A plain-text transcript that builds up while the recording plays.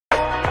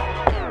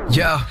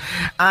Yo,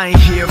 I ain't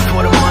here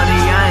for the money,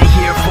 I ain't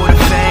here for the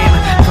fame.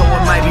 Though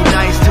it might be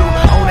nice to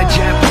own a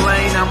jet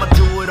plane, I'ma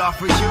do it all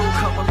for you,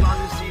 come along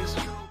and see it's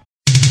true.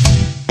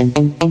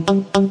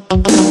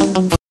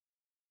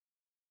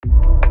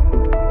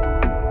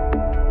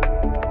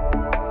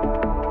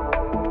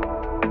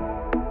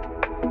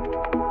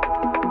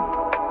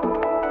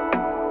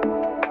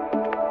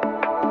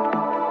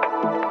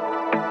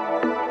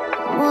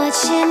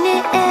 Watching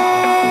it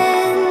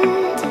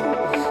end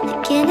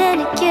again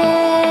and again.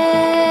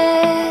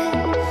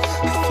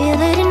 I feel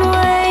it in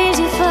waves,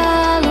 you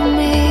follow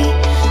me,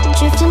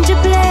 drifting to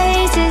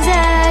places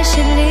I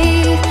should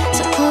leave.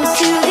 So close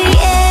to the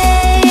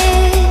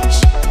edge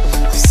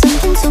of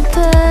something so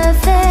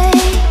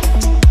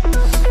perfect.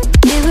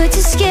 We were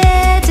too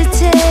scared to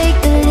take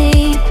the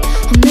leap.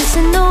 I'm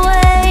missing the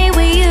way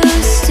we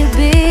used to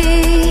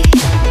be.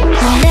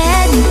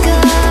 Let me go.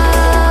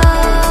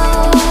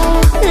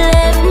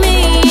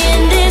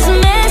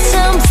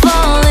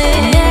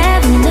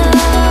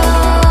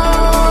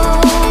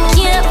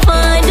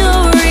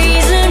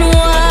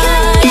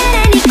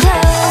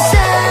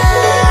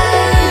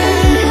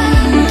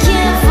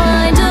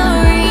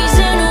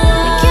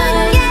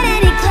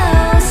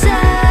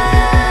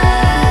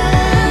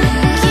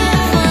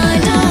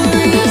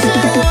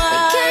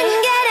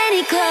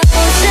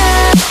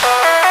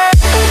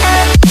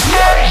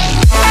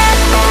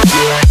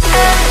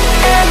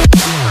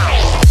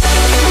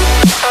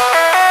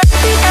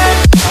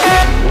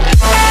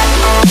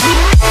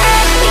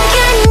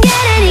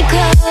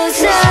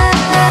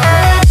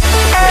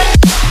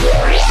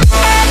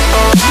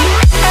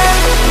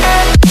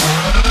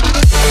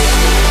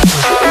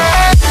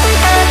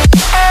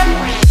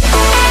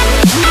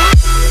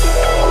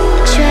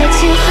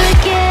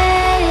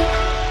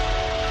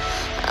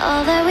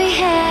 All that we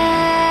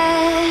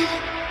had,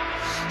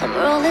 I'm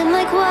rolling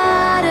like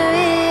water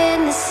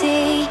in the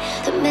sea.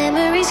 The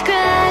memories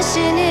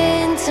crashing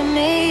into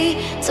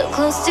me, so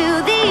close to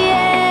the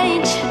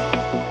edge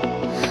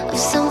of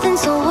something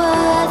so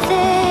worth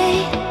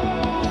it.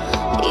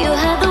 You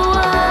have the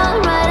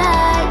world right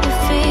at your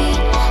feet,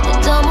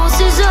 and almost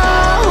is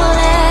all we'll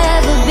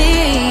ever be.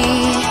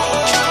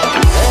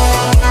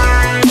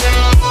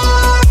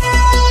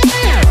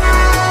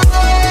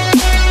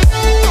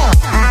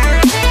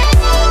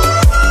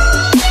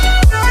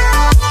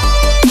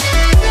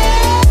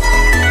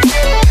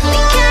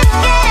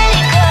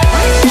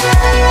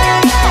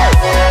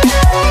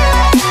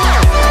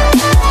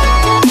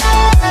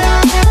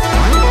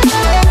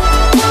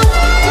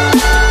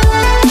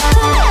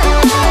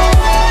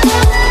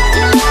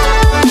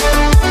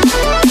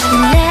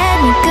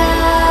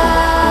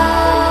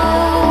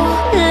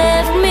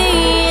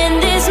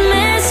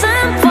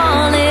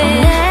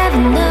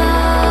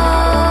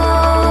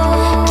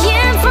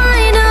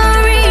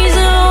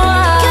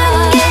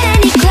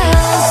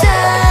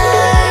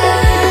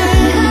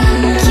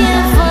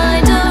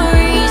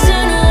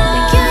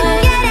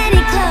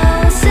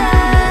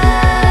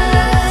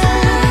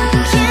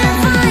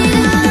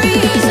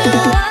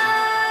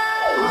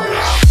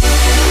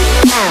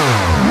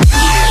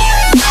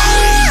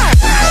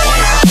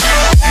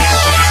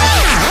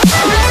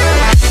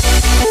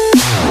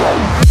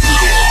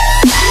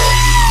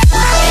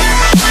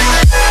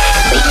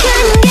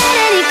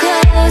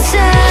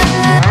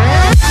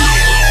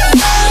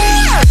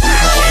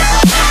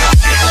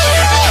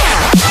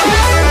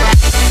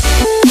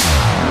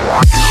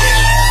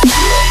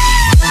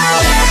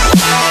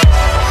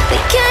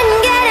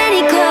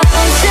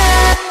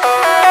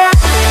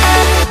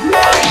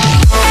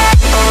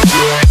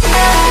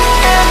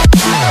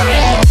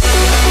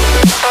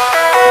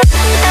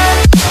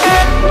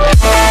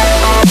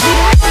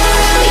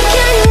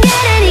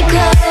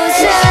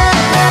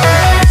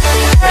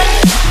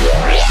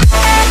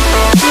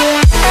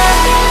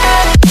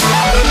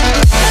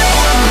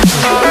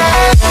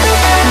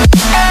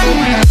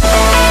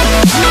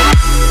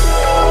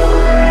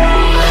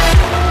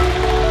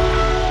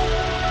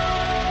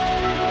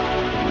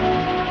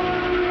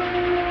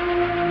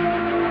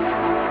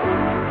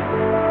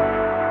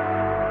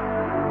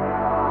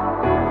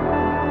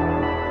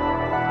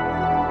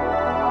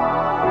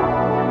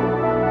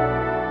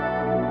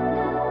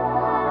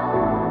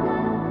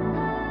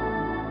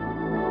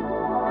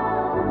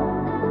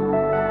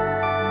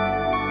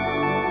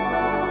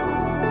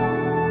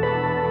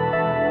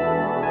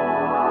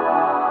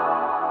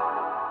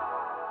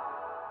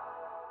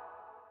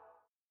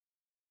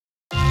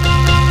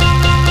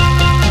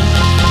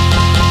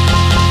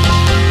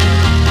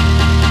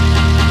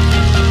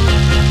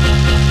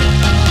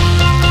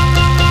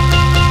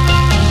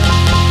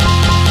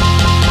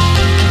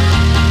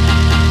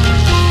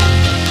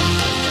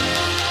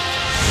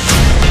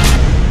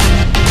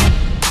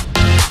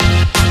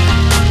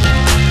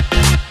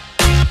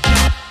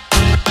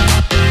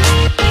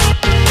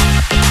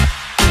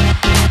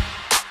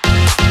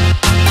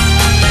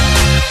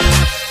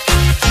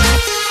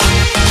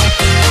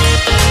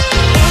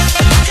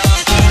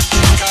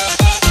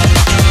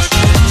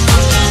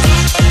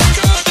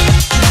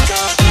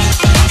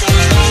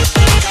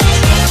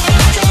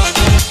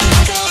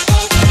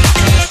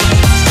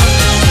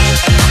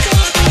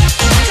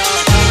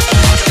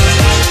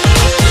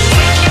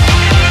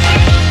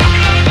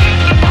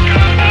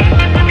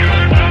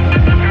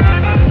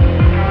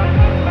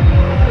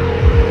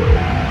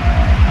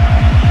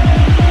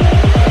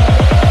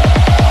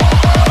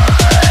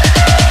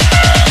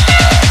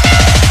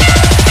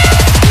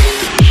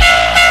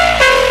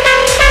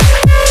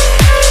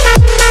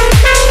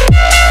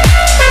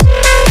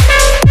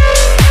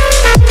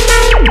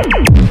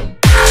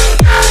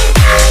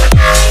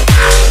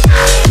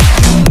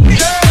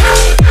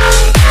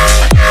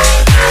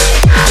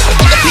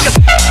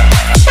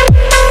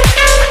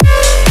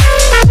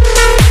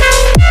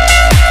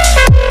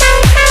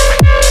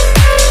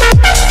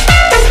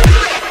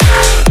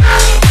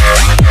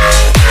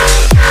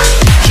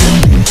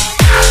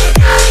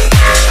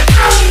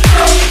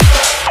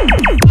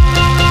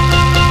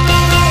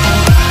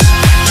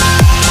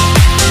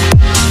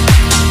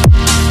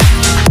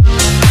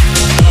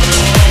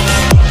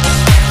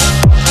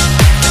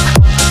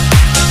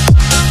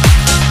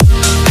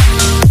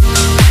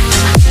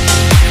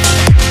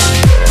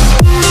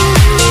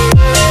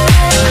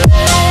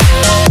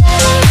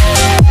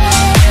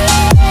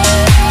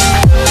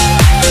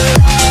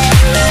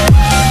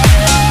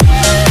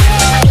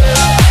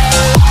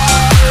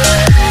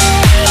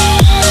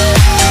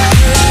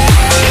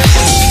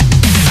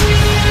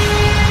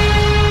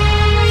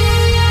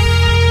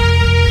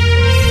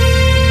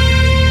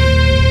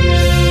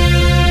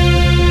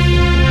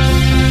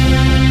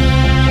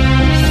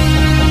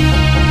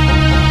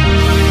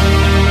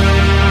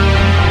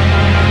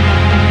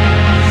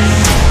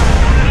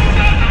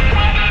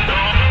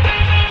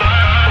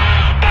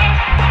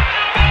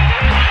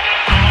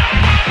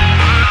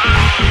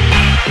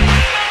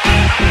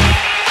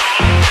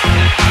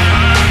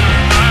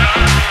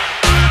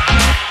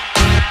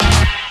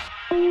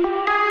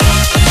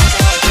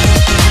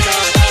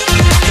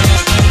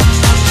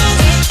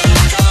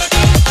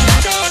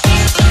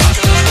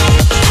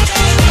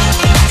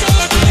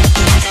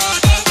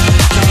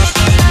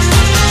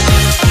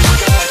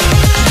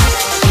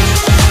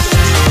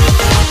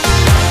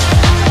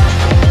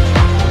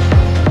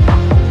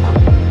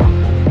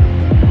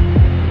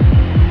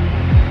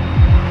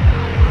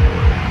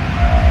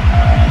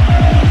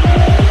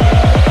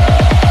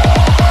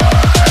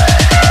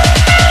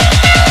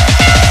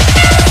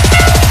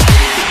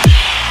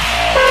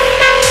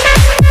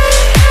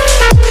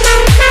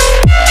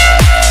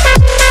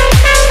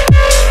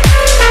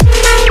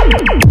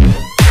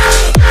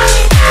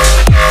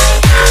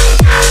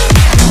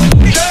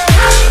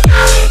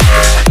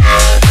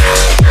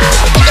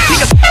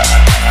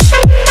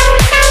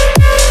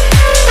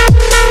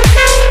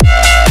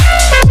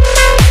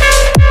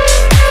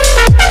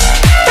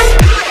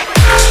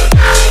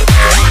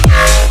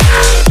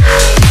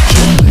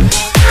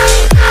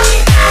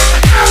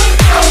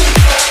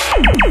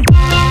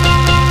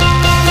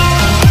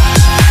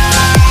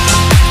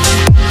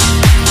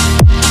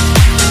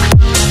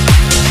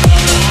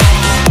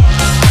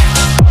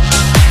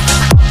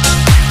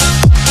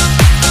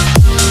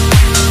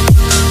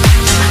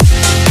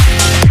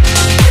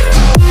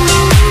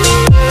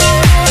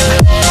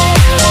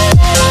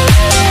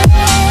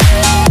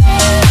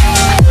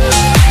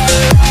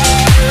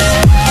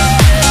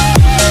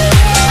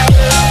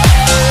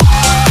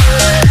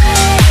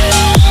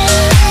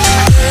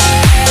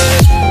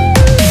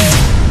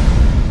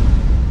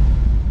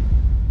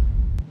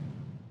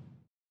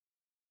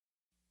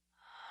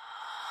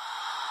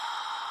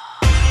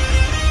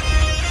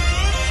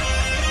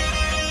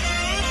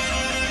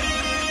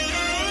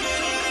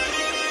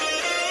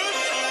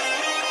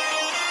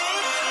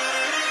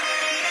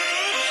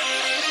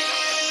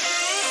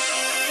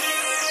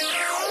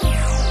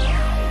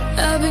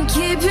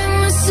 keeping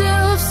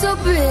myself so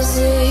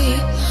busy,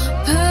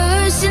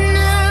 pushing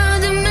out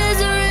the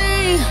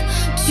misery,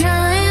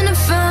 trying to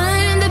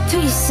find the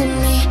peace in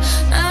me.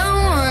 I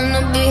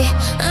wanna be,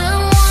 I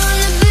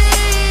wanna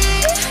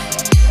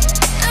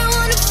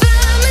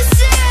find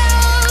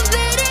myself,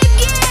 but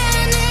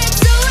again,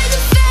 it's always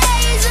a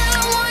phase. I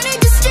wanted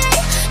to stay,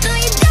 no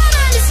you don't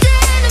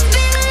understand. I've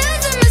been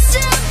losing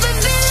myself, I've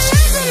been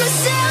losing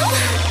myself.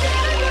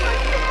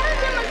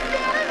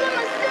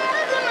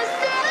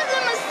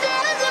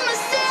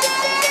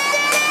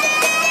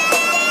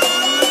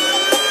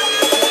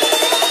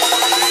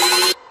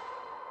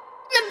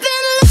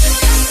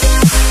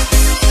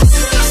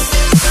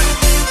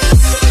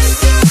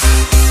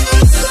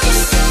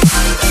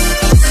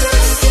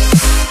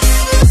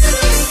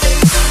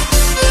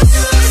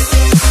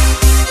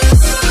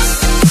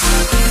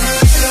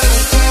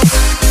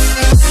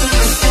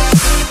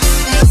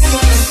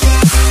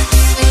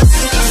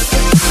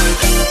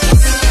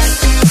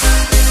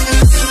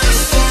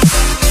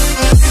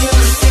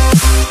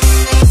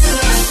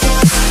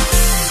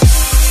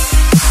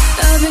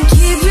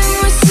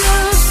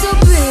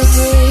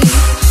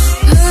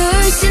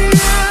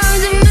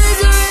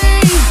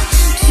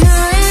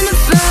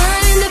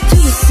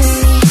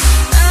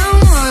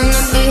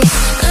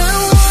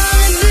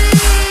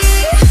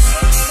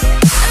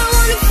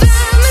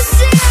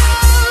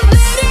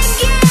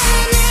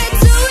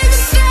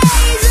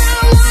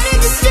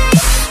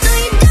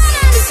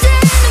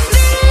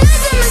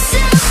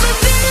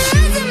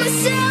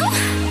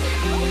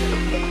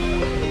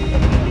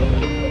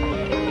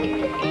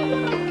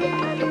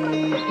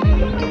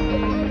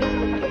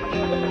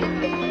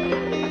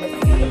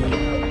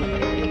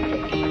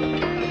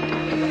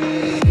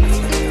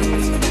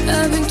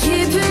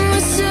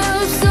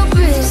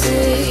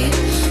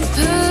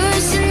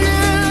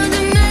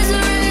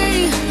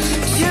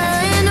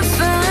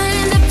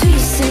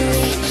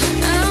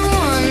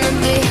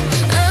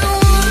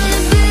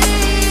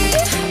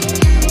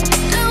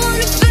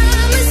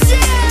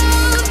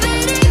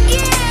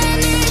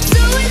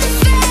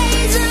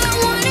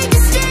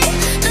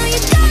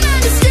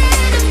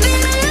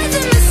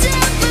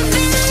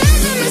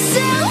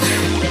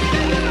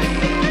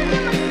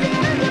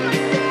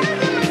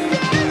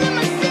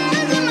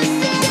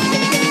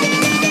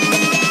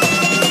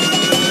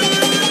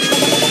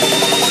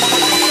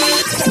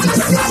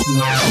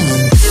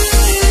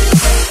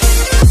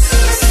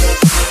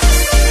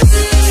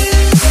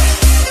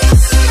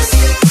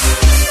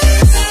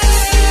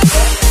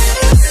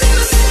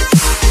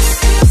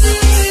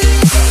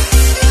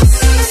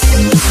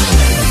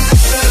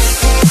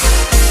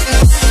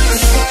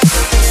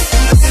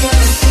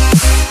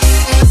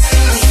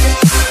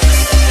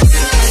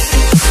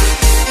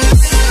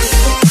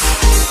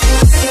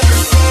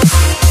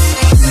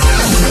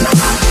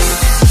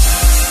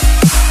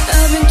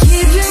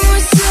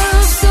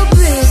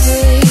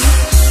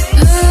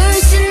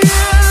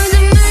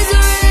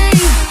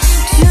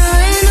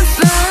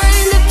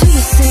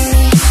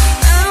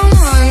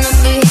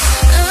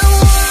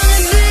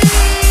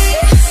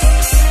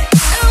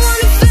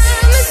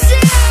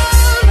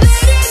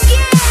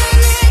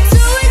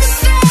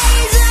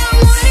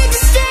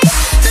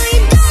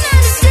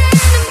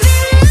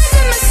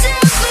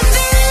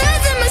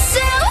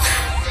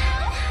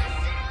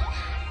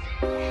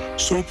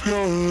 So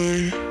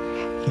purely,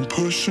 I'm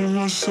pushing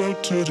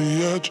myself to the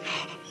edge,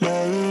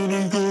 not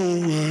letting go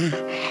away.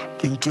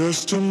 Been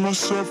testing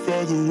myself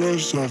by the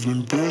worst. I've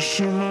been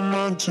pushing my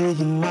mind to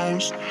the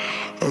most.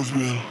 I've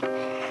been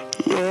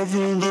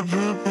loving the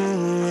people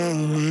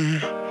around me,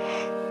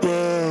 but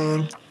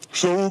I'm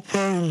so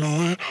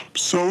paranoid, I'm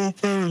so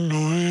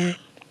paranoid.